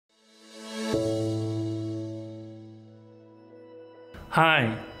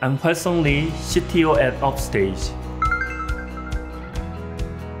Hi, I'm Hwasong Lee, CTO at Upstage.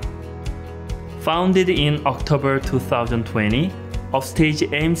 Founded in October 2020, Upstage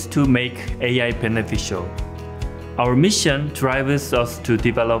aims to make AI beneficial. Our mission drives us to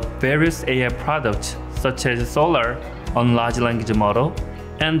develop various AI products such as Solar on large language model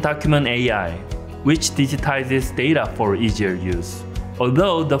and Document AI, which digitizes data for easier use.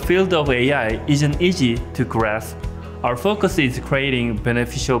 Although the field of AI isn't easy to grasp, our focus is creating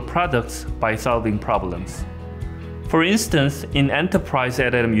beneficial products by solving problems. For instance, in enterprise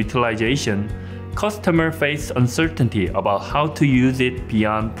LLM utilization, customers face uncertainty about how to use it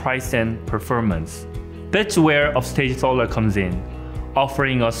beyond price and performance. That's where Upstage Solar comes in,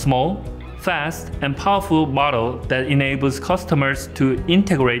 offering a small, fast, and powerful model that enables customers to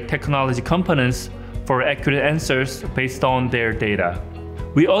integrate technology components for accurate answers based on their data.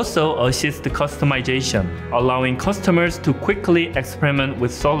 We also assist customization, allowing customers to quickly experiment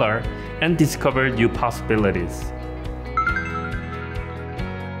with Solar and discover new possibilities.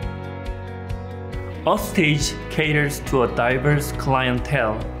 Upstage caters to a diverse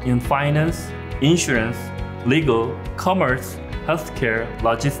clientele in finance, insurance, legal, commerce, healthcare,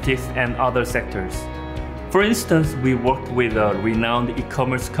 logistics, and other sectors. For instance, we worked with a renowned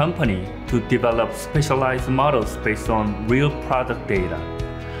e-commerce company to develop specialized models based on real product data.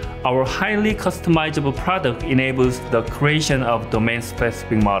 Our highly customizable product enables the creation of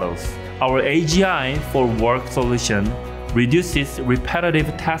domain-specific models. Our AGI for work solution reduces repetitive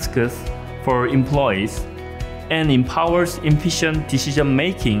tasks for employees and empowers efficient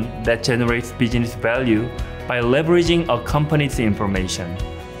decision-making that generates business value by leveraging a company's information.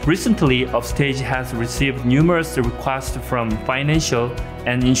 Recently, Upstage has received numerous requests from financial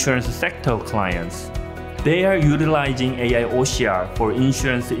and insurance sector clients. They are utilizing AI OCR for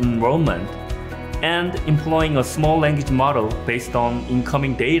insurance enrollment and employing a small language model based on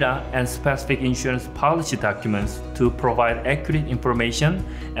incoming data and specific insurance policy documents to provide accurate information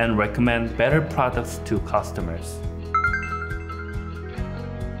and recommend better products to customers.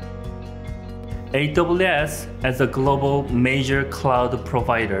 AWS, as a global major cloud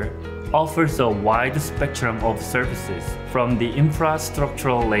provider, offers a wide spectrum of services from the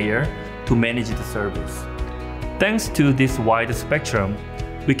infrastructural layer to managed service. Thanks to this wide spectrum,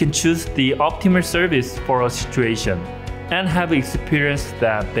 we can choose the optimal service for a situation and have experience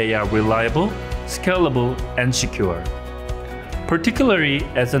that they are reliable, scalable, and secure. Particularly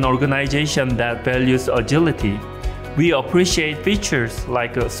as an organization that values agility, we appreciate features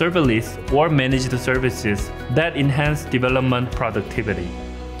like serverless or managed services that enhance development productivity.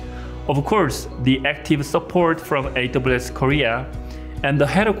 Of course, the active support from AWS Korea and the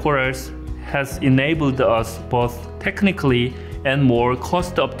headquarters has enabled us both technically and more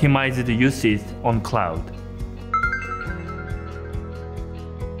cost-optimized usage on cloud.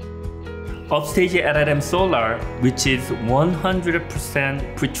 Upstage LLM Solar, which is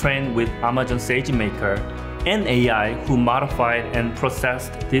 100% pre-trained with Amazon SageMaker and AI who modified and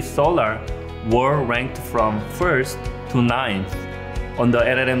processed this Solar, were ranked from 1st to 9th on the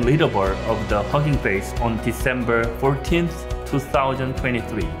LLM leaderboard of the Hugging Face on December 14th,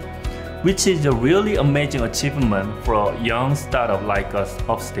 2023. Which is a really amazing achievement for a young startup like us,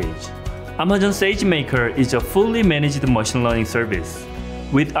 Upstage. Amazon SageMaker is a fully managed machine learning service.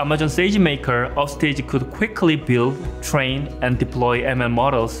 With Amazon SageMaker, Upstage could quickly build, train, and deploy ML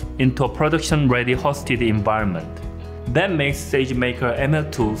models into a production-ready hosted environment. That makes SageMaker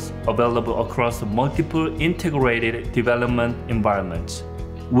ML tools available across multiple integrated development environments.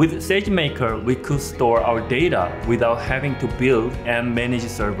 With SageMaker, we could store our data without having to build and manage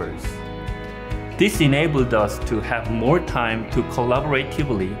servers. This enabled us to have more time to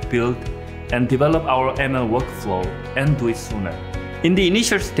collaboratively build and develop our ML workflow and do it sooner. In the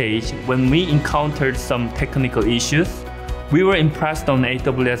initial stage, when we encountered some technical issues, we were impressed on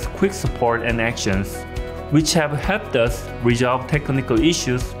AWS quick support and actions, which have helped us resolve technical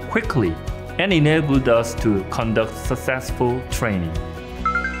issues quickly and enabled us to conduct successful training.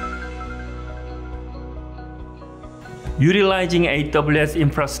 Utilizing AWS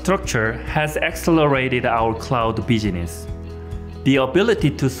infrastructure has accelerated our cloud business. The ability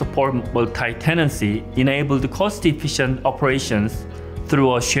to support multi-tenancy enabled cost-efficient operations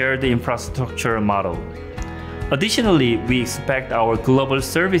through a shared infrastructure model. Additionally, we expect our global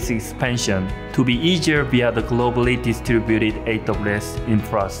service expansion to be easier via the globally distributed AWS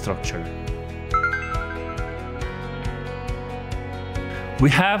infrastructure. We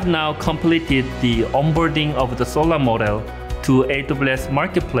have now completed the onboarding of the Solar model to AWS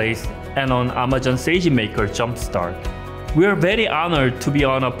Marketplace and on Amazon SageMaker Jumpstart. We are very honored to be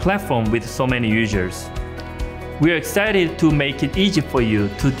on a platform with so many users. We are excited to make it easy for you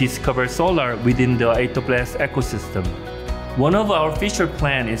to discover solar within the AWS ecosystem. One of our future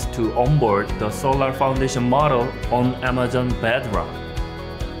plans is to onboard the Solar Foundation model on Amazon Bedrock.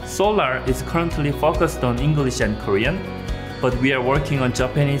 Solar is currently focused on English and Korean, but we are working on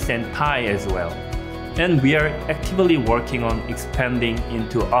Japanese and Thai as well. And we are actively working on expanding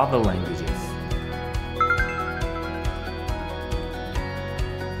into other languages.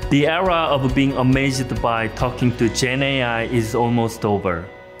 The era of being amazed by talking to Gen AI is almost over.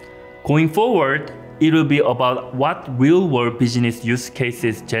 Going forward, it will be about what real-world business use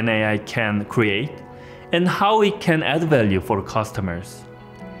cases Gen AI can create and how it can add value for customers.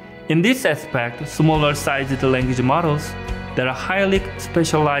 In this aspect, smaller-sized language models that are highly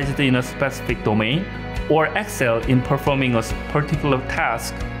specialized in a specific domain or excel in performing a particular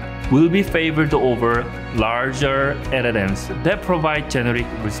task will be favored over larger LLMs that provide generic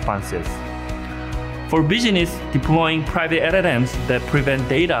responses. For business, deploying private LLMs that prevent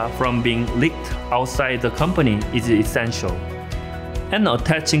data from being leaked outside the company is essential. And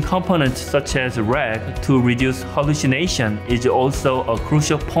attaching components such as RAG to reduce hallucination is also a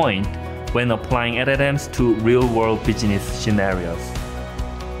crucial point when applying LLMs to real-world business scenarios.